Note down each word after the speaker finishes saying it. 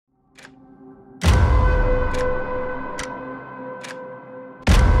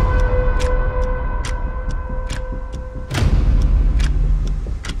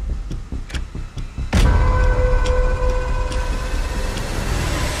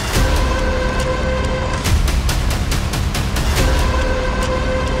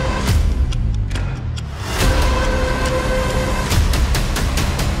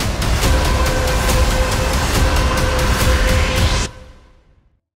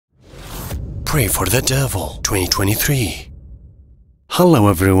Pray for the Devil 2023. Hello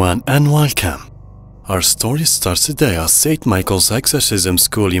everyone and welcome. Our story starts today at St. Michael's Exorcism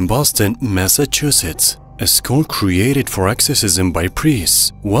School in Boston, Massachusetts, a school created for exorcism by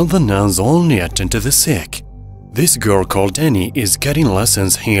priests, while the nuns only attend to the sick. This girl called Annie is getting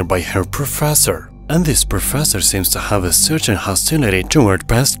lessons here by her professor, and this professor seems to have a certain hostility toward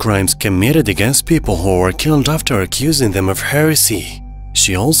past crimes committed against people who were killed after accusing them of heresy.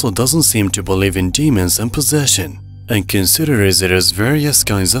 She also doesn't seem to believe in demons and possession, and considers it as various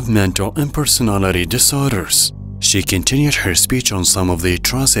kinds of mental and personality disorders. She continued her speech on some of the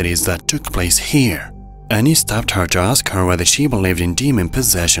atrocities that took place here. Annie stopped her to ask her whether she believed in demon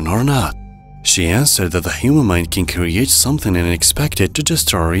possession or not. She answered that the human mind can create something unexpected to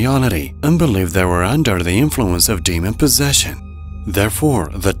destroy reality, and believed they were under the influence of demon possession. Therefore,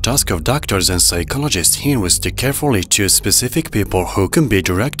 the task of doctors and psychologists here was to carefully choose specific people who can be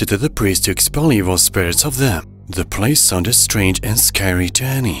directed to the priest to expel evil spirits of them. The place sounded strange and scary to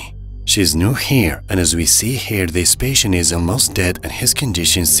Annie. She's new here, and as we see here, this patient is almost dead and his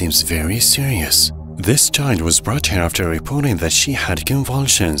condition seems very serious. This child was brought here after reporting that she had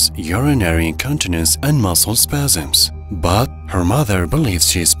convulsions, urinary incontinence, and muscle spasms. But her mother believes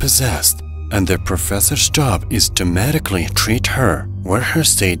she is possessed, and the professor's job is to medically treat her, where her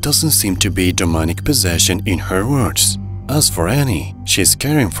state doesn't seem to be demonic possession in her words. As for Annie, she's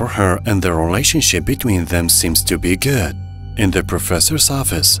caring for her and the relationship between them seems to be good. In the professor's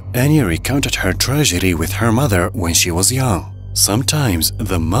office, Annie recounted her tragedy with her mother when she was young. Sometimes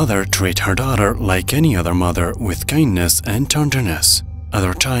the mother treated her daughter like any other mother with kindness and tenderness.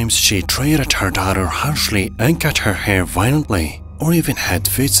 Other times she treated her daughter harshly and cut her hair violently, or even had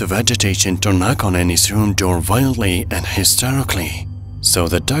fits of agitation to knock on Annie's room door violently and hysterically. So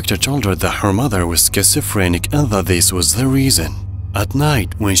the doctor told her that her mother was schizophrenic and that this was the reason. At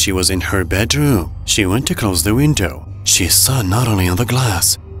night, when she was in her bedroom, she went to close the window. She saw not only on the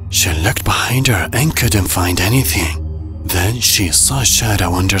glass, she looked behind her and couldn't find anything. Then she saw a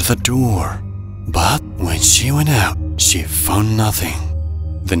shadow under the door. But when she went out, she found nothing.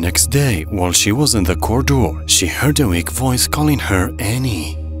 The next day, while she was in the corridor, she heard a weak voice calling her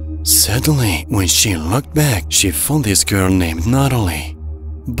Annie. Suddenly, when she looked back, she found this girl named Natalie.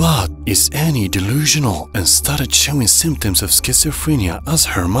 But is Annie delusional and started showing symptoms of schizophrenia as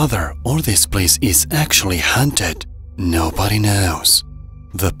her mother, or this place is actually haunted? Nobody knows.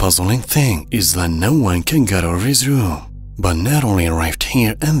 The puzzling thing is that no one can get out of his room. But Natalie arrived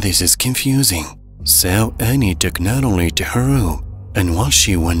here and this is confusing. So Annie took Natalie to her room, and while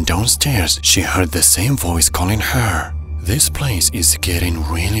she went downstairs, she heard the same voice calling her. This place is getting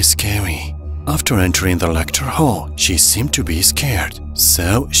really scary. After entering the lecture hall, she seemed to be scared,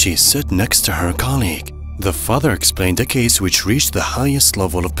 so she sat next to her colleague. The father explained the case which reached the highest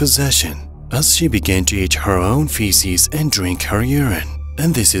level of possession, as she began to eat her own feces and drink her urine,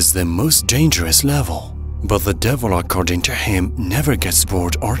 and this is the most dangerous level. But the devil, according to him, never gets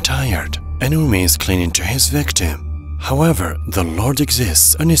bored or tired, and remains clinging to his victim. However, the Lord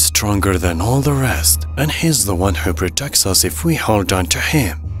exists and is stronger than all the rest, and He's the one who protects us if we hold on to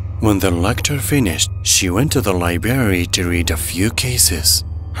Him. When the lecture finished, she went to the library to read a few cases.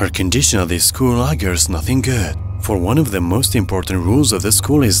 Her condition at this school augurs nothing good, for one of the most important rules of the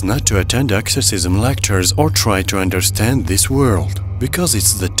school is not to attend exorcism lectures or try to understand this world, because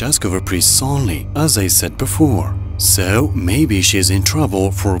it's the task of a priest only, as I said before. So maybe she's in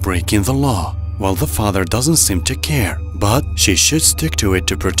trouble for breaking the law. While the father doesn't seem to care, but she should stick to it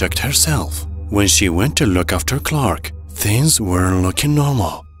to protect herself. When she went to look after Clark, things were looking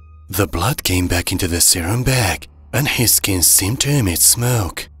normal. The blood came back into the serum bag, and his skin seemed to emit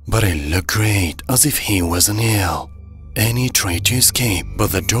smoke, but it looked great, as if he wasn't ill. Annie tried to escape,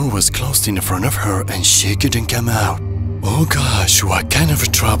 but the door was closed in front of her and she couldn't come out. Oh gosh, what kind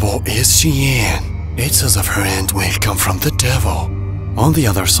of trouble is she in? It's as if her end will come from the devil. On the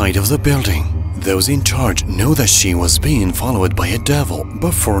other side of the building, those in charge know that she was being followed by a devil,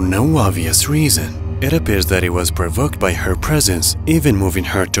 but for no obvious reason. It appears that it was provoked by her presence, even moving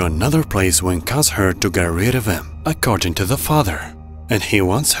her to another place when caused her to get rid of him, according to the father. And he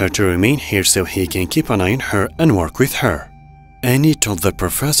wants her to remain here so he can keep an eye on her and work with her. Annie told the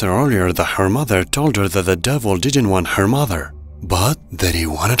professor earlier that her mother told her that the devil didn't want her mother, but that he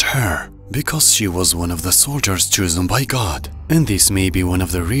wanted her, because she was one of the soldiers chosen by God. And this may be one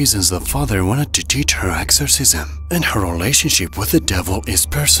of the reasons the father wanted to teach her exorcism. And her relationship with the devil is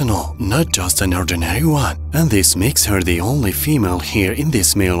personal, not just an ordinary one. And this makes her the only female here in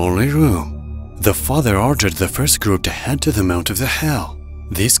this male-only room. The father ordered the first group to head to the Mount of the Hell.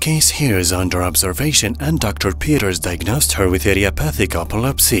 This case here is under observation and Dr. Peters diagnosed her with idiopathic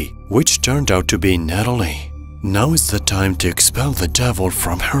epilepsy, which turned out to be Natalie. Now is the time to expel the devil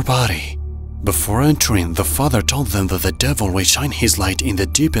from her body. Before entering, the father told them that the devil will shine his light in the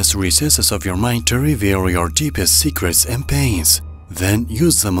deepest recesses of your mind to reveal your deepest secrets and pains, then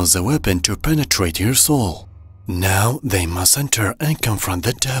use them as a weapon to penetrate your soul. Now they must enter and confront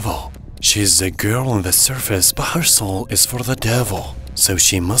the devil. She is a girl on the surface, but her soul is for the devil, so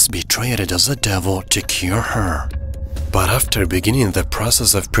she must be treated as a devil to cure her. But after beginning the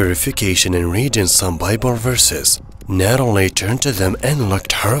process of purification and reading some Bible verses, Natalie turned to them and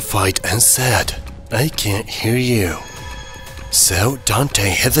looked horrified and said, "I can't hear you." So Dante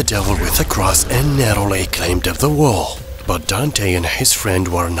hit the devil with a cross and Natalie climbed up the wall. But Dante and his friend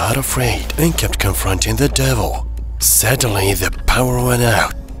were not afraid and kept confronting the devil. Suddenly the power went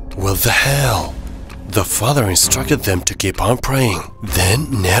out. What the hell? The father instructed them to keep on praying.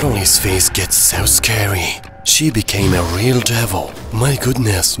 Then Natalie's face gets so scary. She became a real devil. My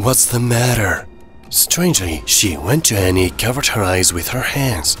goodness, what's the matter? Strangely, she went to Annie, covered her eyes with her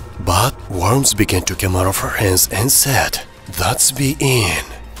hands. But worms began to come out of her hands and said, "That's be in."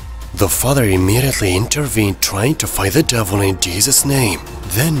 The father immediately intervened, trying to fight the devil in Jesus' name.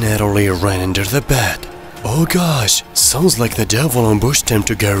 Then Natalie ran under the bed. Oh gosh, sounds like the devil ambushed him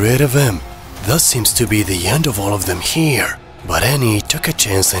to get rid of him. That seems to be the end of all of them here. But Annie took a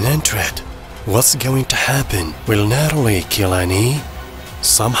chance and entered. What's going to happen? Will Natalie kill Annie?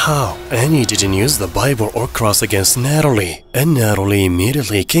 Somehow, Annie didn't use the Bible or cross against Natalie, and Natalie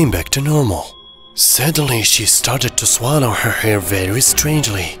immediately came back to normal. Suddenly, she started to swallow her hair very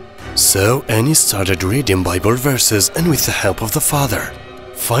strangely. So Annie started reading Bible verses and with the help of the father.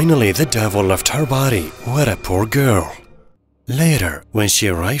 Finally, the devil left her body. What a poor girl. Later, when she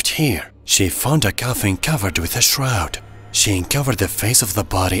arrived here, she found a coffin covered with a shroud. She uncovered the face of the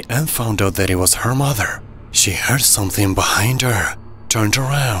body and found out that it was her mother. She heard something behind her, turned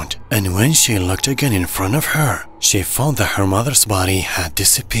around, and when she looked again in front of her, she found that her mother's body had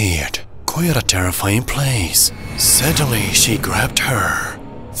disappeared. Quite a terrifying place. Suddenly, she grabbed her.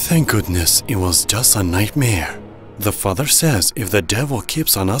 Thank goodness it was just a nightmare. The father says if the devil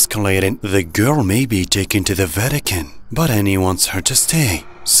keeps on escalating, the girl may be taken to the Vatican, but Annie wants her to stay.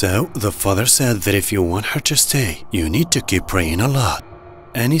 So the father said that if you want her to stay, you need to keep praying a lot.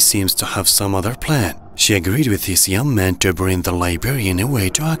 Annie seems to have some other plan. She agreed with this young man to bring the librarian away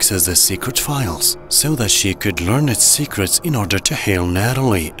to access the secret files, so that she could learn its secrets in order to heal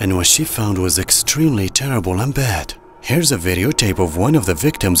Natalie, and what she found was extremely terrible and bad. Here's a videotape of one of the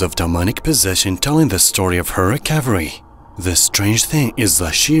victims of demonic possession telling the story of her recovery. The strange thing is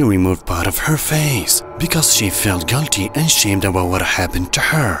that she removed part of her face because she felt guilty and shamed about what happened to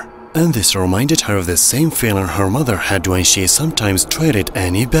her. And this reminded her of the same feeling her mother had when she sometimes treated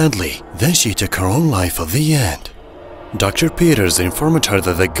Annie badly. Then she took her own life at the end. Dr. Peters informed her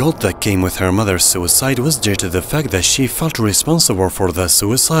that the guilt that came with her mother's suicide was due to the fact that she felt responsible for the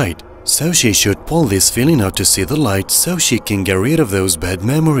suicide. So she should pull this feeling out to see the light so she can get rid of those bad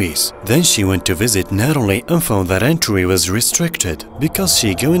memories. Then she went to visit Natalie and found that entry was restricted because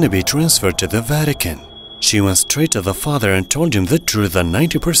she going to be transferred to the Vatican. She went straight to the father and told him the truth that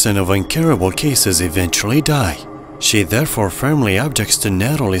 90% of incurable cases eventually die. She therefore firmly objects to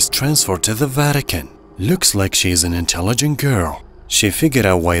Natalie's transfer to the Vatican. Looks like she is an intelligent girl. She figured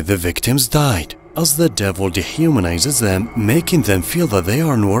out why the victims died, as the devil dehumanizes them, making them feel that they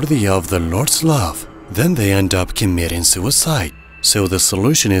are unworthy of the Lord's love. Then they end up committing suicide. So the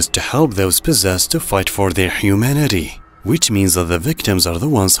solution is to help those possessed to fight for their humanity, which means that the victims are the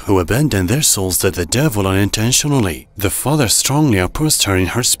ones who abandon their souls to the devil unintentionally. The father strongly opposed her in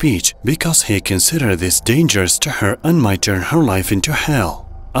her speech because he considered this dangerous to her and might turn her life into hell.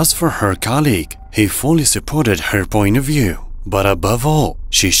 As for her colleague, he fully supported her point of view. But above all,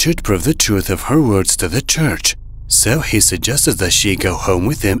 she should prove the truth of her words to the church. So he suggested that she go home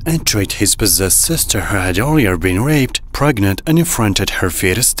with him and treat his possessed sister who had earlier been raped, pregnant, and affronted her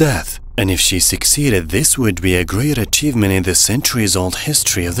fetus death. And if she succeeded, this would be a great achievement in the centuries-old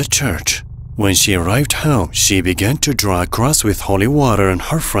history of the church. When she arrived home, she began to draw a cross with holy water on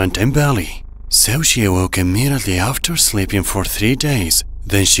her front and belly. So she awoke immediately after sleeping for 3 days.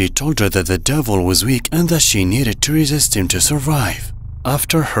 Then she told her that the devil was weak and that she needed to resist him to survive.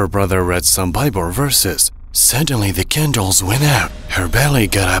 After her brother read some Bible verses, suddenly the candles went out. Her belly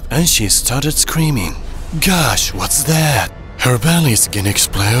got up and she started screaming. Gosh, what's that? Her belly's gonna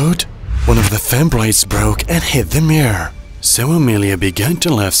explode? One of the fan blades broke and hit the mirror. So Amelia began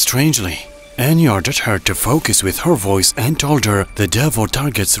to laugh strangely. Annie ordered her to focus with her voice and told her the devil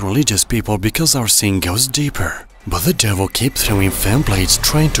targets religious people because our sin goes deeper. But the devil kept throwing fan blades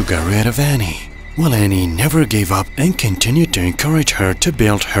trying to get rid of Annie. Well, Annie never gave up and continued to encourage her to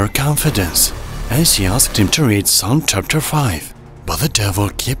build her confidence, as she asked him to read Psalm chapter 5. But the devil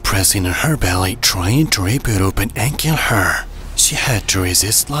kept pressing on her belly, trying to rip it open and kill her. She had to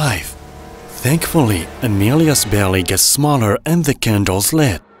resist life. Thankfully, Amelia's belly gets smaller and the candles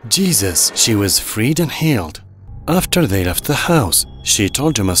lit. Jesus, she was freed and healed. After they left the house, she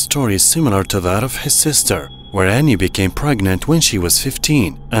told him a story similar to that of his sister, where Annie became pregnant when she was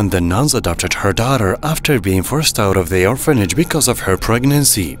 15, and the nuns adopted her daughter after being forced out of the orphanage because of her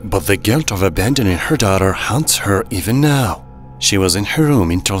pregnancy, but the guilt of abandoning her daughter haunts her even now. She was in her room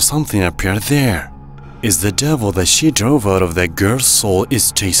until something appeared there. Is the devil that she drove out of that girl's soul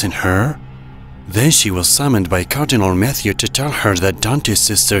is chasing her? Then she was summoned by Cardinal Matthew to tell her that Dante's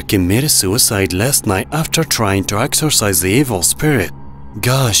sister committed suicide last night after trying to exorcise the evil spirit.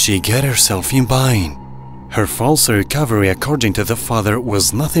 Gosh, she got herself in bind. Her false recovery, according to the father,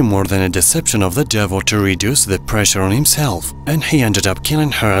 was nothing more than a deception of the devil to reduce the pressure on himself, and he ended up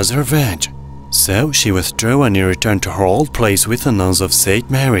killing her as revenge. So she withdrew and returned to her old place with the nuns of St.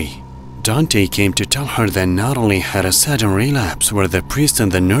 Mary. Dante came to tell her that not only had a sudden relapse where the priest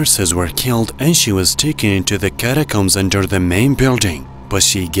and the nurses were killed and she was taken into the catacombs under the main building, but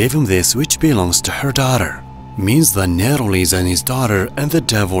she gave him this which belongs to her daughter. Means that Neroli is his daughter and the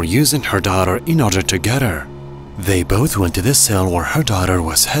devil using her daughter in order to get her. They both went to the cell where her daughter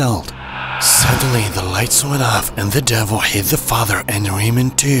was held. Suddenly the lights went off and the devil hit the father and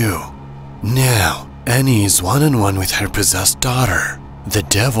Raymond too. Now, Annie is one-on-one with her possessed daughter. The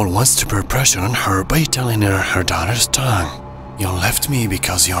devil wants to put pressure on her by telling her daughter's tongue. You left me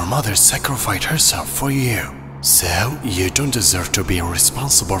because your mother sacrificed herself for you. So, you don't deserve to be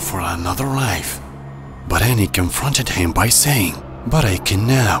responsible for another life. But Annie confronted him by saying, but I can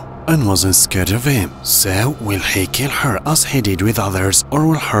now, and wasn't scared of him. So, will he kill her as he did with others, or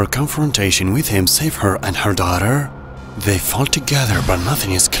will her confrontation with him save her and her daughter? They fall together, but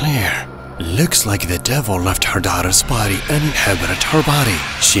nothing is clear. Looks like the devil left her daughter's body and inhabited her body.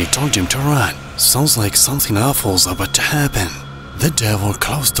 She told him to run. Sounds like something awful's about to happen. The devil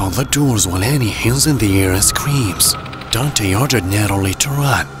closed all the doors while Annie hangs in the air and screams. Dante ordered Natalie to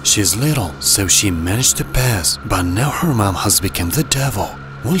run. She's little, so she managed to pass, but now her mom has become the devil.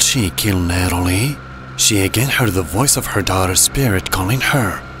 Will she kill Natalie? She again heard the voice of her daughter's spirit calling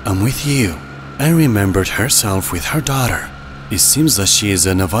her. I'm with you. And remembered herself with her daughter. It seems that she is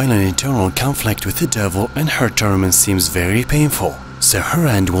in a violent internal conflict with the devil and her torment seems very painful. So her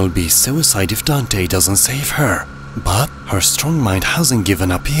end will be suicide if Dante doesn't save her. But her strong mind hasn't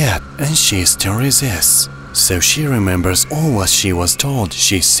given up yet and she still resists. So she remembers all what she was told.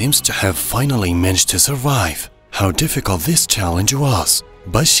 She seems to have finally managed to survive. How difficult this challenge was.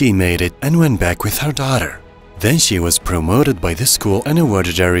 But she made it and went back with her daughter. Then she was promoted by the school and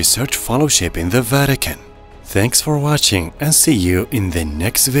awarded a research fellowship in the Vatican. Thanks for watching and see you in the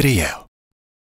next video.